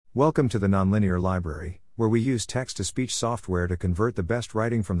Welcome to the Nonlinear Library, where we use text-to-speech software to convert the best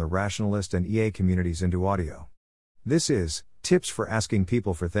writing from the rationalist and EA communities into audio. This is Tips for Asking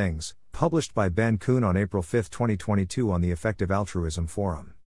People for Things, published by Ben Kuhn on April 5, 2022 on the Effective Altruism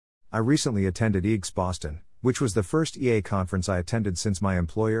Forum. I recently attended EAGS Boston, which was the first EA conference I attended since my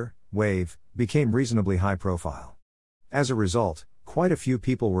employer, Wave, became reasonably high profile. As a result, quite a few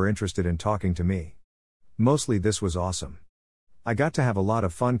people were interested in talking to me. Mostly this was awesome. I got to have a lot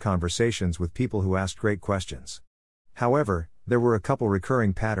of fun conversations with people who asked great questions. However, there were a couple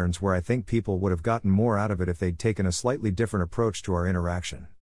recurring patterns where I think people would have gotten more out of it if they'd taken a slightly different approach to our interaction.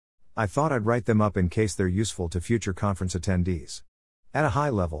 I thought I'd write them up in case they're useful to future conference attendees. At a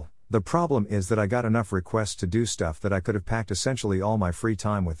high level, the problem is that I got enough requests to do stuff that I could have packed essentially all my free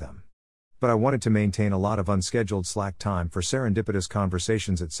time with them. But I wanted to maintain a lot of unscheduled slack time for serendipitous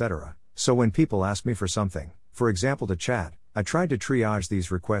conversations, etc. So when people asked me for something, for example to chat, I tried to triage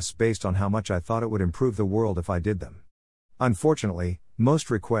these requests based on how much I thought it would improve the world if I did them. Unfortunately, most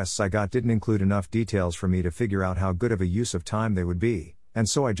requests I got didn't include enough details for me to figure out how good of a use of time they would be, and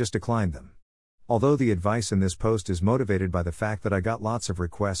so I just declined them. Although the advice in this post is motivated by the fact that I got lots of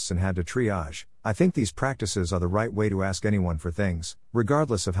requests and had to triage, I think these practices are the right way to ask anyone for things,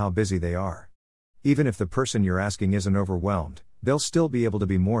 regardless of how busy they are. Even if the person you're asking isn't overwhelmed, they'll still be able to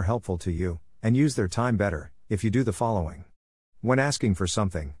be more helpful to you, and use their time better, if you do the following. When asking for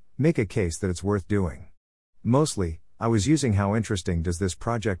something, make a case that it's worth doing. Mostly, I was using how interesting does this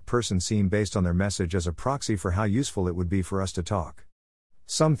project person seem based on their message as a proxy for how useful it would be for us to talk.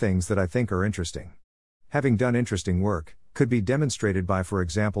 Some things that I think are interesting. Having done interesting work, could be demonstrated by, for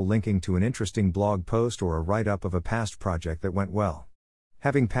example, linking to an interesting blog post or a write-up of a past project that went well.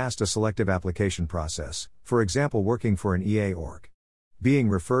 Having passed a selective application process, for example working for an EA org. Being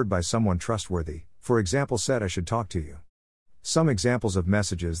referred by someone trustworthy, for example said I should talk to you. Some examples of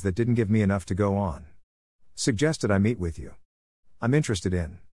messages that didn't give me enough to go on. Suggested I meet with you. I'm interested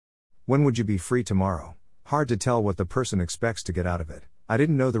in. When would you be free tomorrow? Hard to tell what the person expects to get out of it. I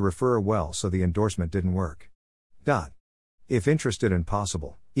didn't know the referrer well, so the endorsement didn't work. If interested and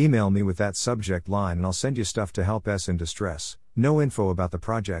possible, email me with that subject line and I'll send you stuff to help us in distress, no info about the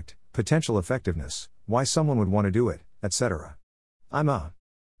project, potential effectiveness, why someone would want to do it, etc.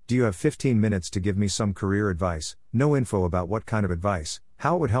 Do you have 15 minutes to give me some career advice? No info about what kind of advice,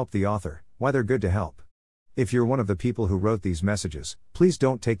 how it would help the author, why they're good to help. If you're one of the people who wrote these messages, please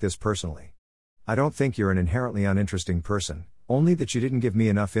don't take this personally. I don't think you're an inherently uninteresting person, only that you didn't give me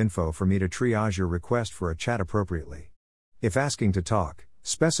enough info for me to triage your request for a chat appropriately. If asking to talk,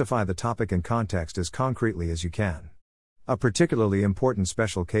 specify the topic and context as concretely as you can. A particularly important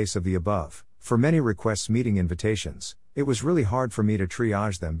special case of the above, for many requests meeting invitations, it was really hard for me to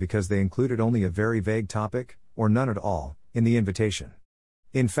triage them because they included only a very vague topic, or none at all, in the invitation.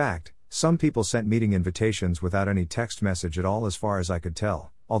 In fact, some people sent meeting invitations without any text message at all as far as I could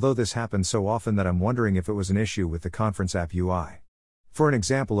tell, although this happens so often that I'm wondering if it was an issue with the conference app UI. For an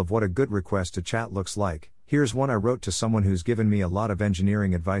example of what a good request to chat looks like, here's one I wrote to someone who's given me a lot of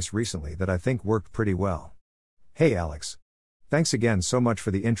engineering advice recently that I think worked pretty well. Hey Alex. Thanks again so much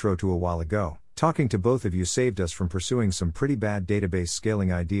for the intro to a while ago. Talking to both of you saved us from pursuing some pretty bad database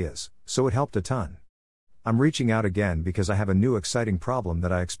scaling ideas, so it helped a ton. I'm reaching out again because I have a new exciting problem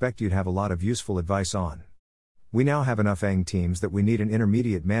that I expect you'd have a lot of useful advice on. We now have enough ANG teams that we need an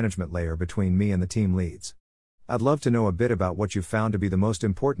intermediate management layer between me and the team leads. I'd love to know a bit about what you've found to be the most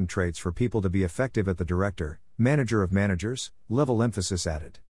important traits for people to be effective at the director, manager of managers, level emphasis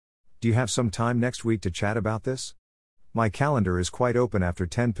added. Do you have some time next week to chat about this? My calendar is quite open after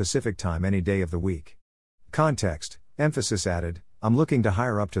 10 Pacific time any day of the week. Context, emphasis added, I'm looking to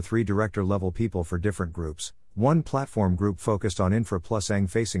hire up to 3 director level people for different groups, 1 platform group focused on infra plus ANG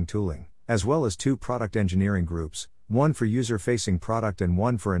facing tooling, as well as 2 product engineering groups, 1 for user facing product and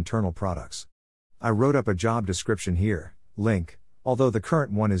 1 for internal products. I wrote up a job description here, link, although the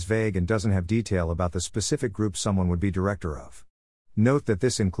current one is vague and doesn't have detail about the specific group someone would be director of. Note that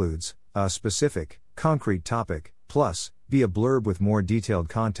this includes a specific, concrete topic, plus, be a blurb with more detailed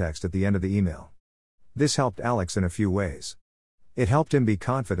context at the end of the email. This helped Alex in a few ways. It helped him be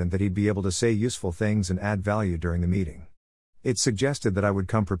confident that he'd be able to say useful things and add value during the meeting. It suggested that I would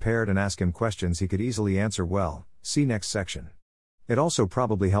come prepared and ask him questions he could easily answer well, see next section. It also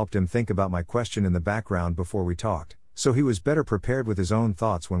probably helped him think about my question in the background before we talked, so he was better prepared with his own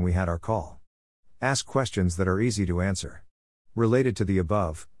thoughts when we had our call. Ask questions that are easy to answer. Related to the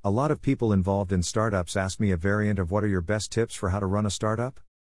above, a lot of people involved in startups ask me a variant of what are your best tips for how to run a startup?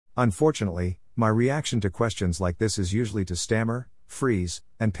 Unfortunately, my reaction to questions like this is usually to stammer, freeze,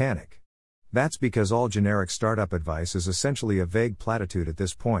 and panic. That's because all generic startup advice is essentially a vague platitude at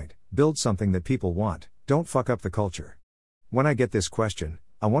this point. Build something that people want, don't fuck up the culture. When I get this question,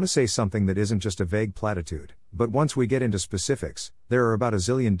 I want to say something that isn't just a vague platitude, but once we get into specifics, there are about a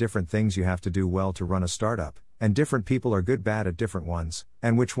zillion different things you have to do well to run a startup, and different people are bad at different ones,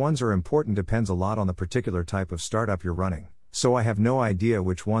 and which ones are important depends a lot on the particular type of startup you're running, so I have no idea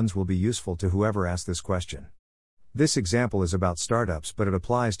which ones will be useful to whoever asked this question. This example is about startups, but it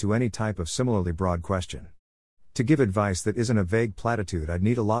applies to any type of similarly broad question. To give advice that isn't a vague platitude, I'd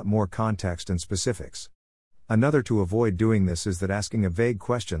need a lot more context and specifics. Another to avoid doing this is that asking a vague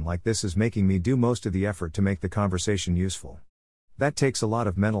question like this is making me do most of the effort to make the conversation useful. That takes a lot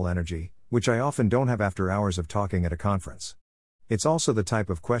of mental energy, which I often don't have after hours of talking at a conference. It's also the type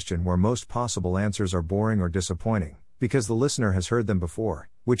of question where most possible answers are boring or disappointing, because the listener has heard them before,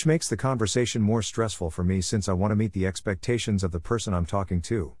 which makes the conversation more stressful for me since I want to meet the expectations of the person I'm talking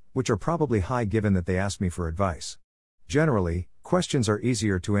to, which are probably high given that they ask me for advice. Generally, questions are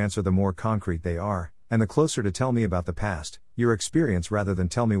easier to answer the more concrete they are, and the closer to tell me about the past, your experience rather than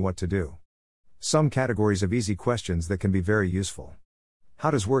tell me what to do. Some categories of easy questions that can be very useful.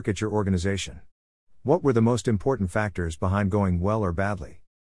 How does work at your organization? What were the most important factors behind going well or badly?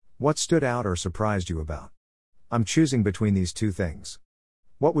 What stood out or surprised you about? I'm choosing between these two things.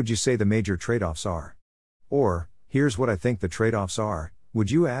 What would you say the major trade-offs are? Or, here's what I think the trade-offs are,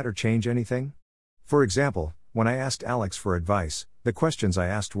 would you add or change anything? For example, when I asked Alex for advice, the questions I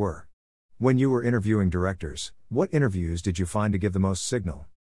asked were: when you were interviewing directors, what interviews did you find to give the most signal?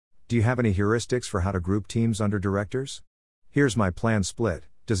 Do you have any heuristics for how to group teams under directors? Here's my planned split,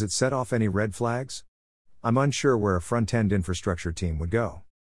 does it set off any red flags? I'm unsure where a front-end infrastructure team would go.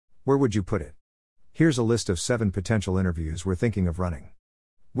 Where would you put it? Here's a list of 7 potential interviews we're thinking of running.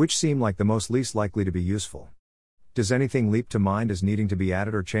 Which seem like the most least likely to be useful? Does anything leap to mind as needing to be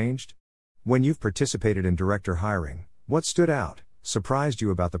added or changed? When you've participated in director hiring, what stood out, surprised you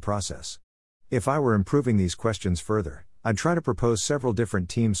about the process? If I were improving these questions further, I'd try to propose several different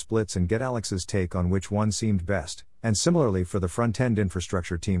team splits and get Alex's take on which one seemed best, and similarly for the front-end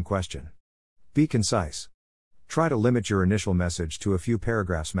infrastructure team question. Be concise. Try to limit your initial message to a few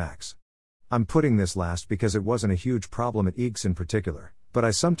paragraphs max. I'm putting this last because it wasn't a huge problem at EEGS in particular, but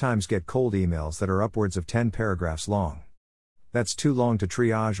I sometimes get cold emails that are upwards of 10 paragraphs long. That's too long to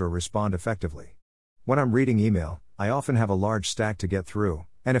triage or respond effectively. When I'm reading email, I often have a large stack to get through,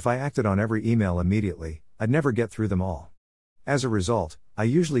 and if I acted on every email immediately, I'd never get through them all. As a result, I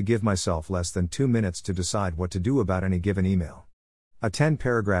usually give myself less than 2 minutes to decide what to do about any given email. A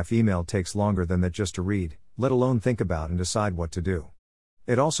 10-paragraph email takes longer than that just to read, let alone think about and decide what to do.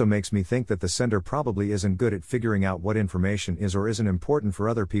 It also makes me think that the sender probably isn't good at figuring out what information is or isn't important for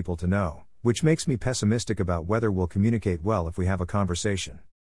other people to know, which makes me pessimistic about whether we'll communicate well if we have a conversation.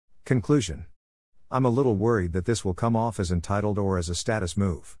 Conclusion. I'm a little worried that this will come off as entitled or as a status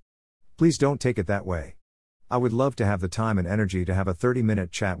move. Please don't take it that way. I would love to have the time and energy to have a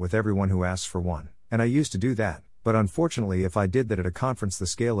 30-minute chat with everyone who asks for one, and I used to do that, but unfortunately if I did that at a conference the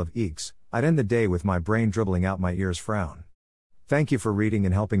scale of EEGS, I'd end the day with my brain dribbling out my ears frown. Thank you for reading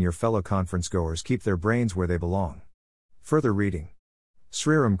and helping your fellow conference goers keep their brains where they belong. Further reading.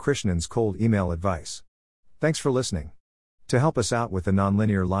 Sriram Krishnan's Cold Email Advice. Thanks for listening. To help us out with the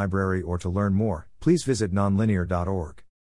Nonlinear Library or to learn more, please visit nonlinear.org.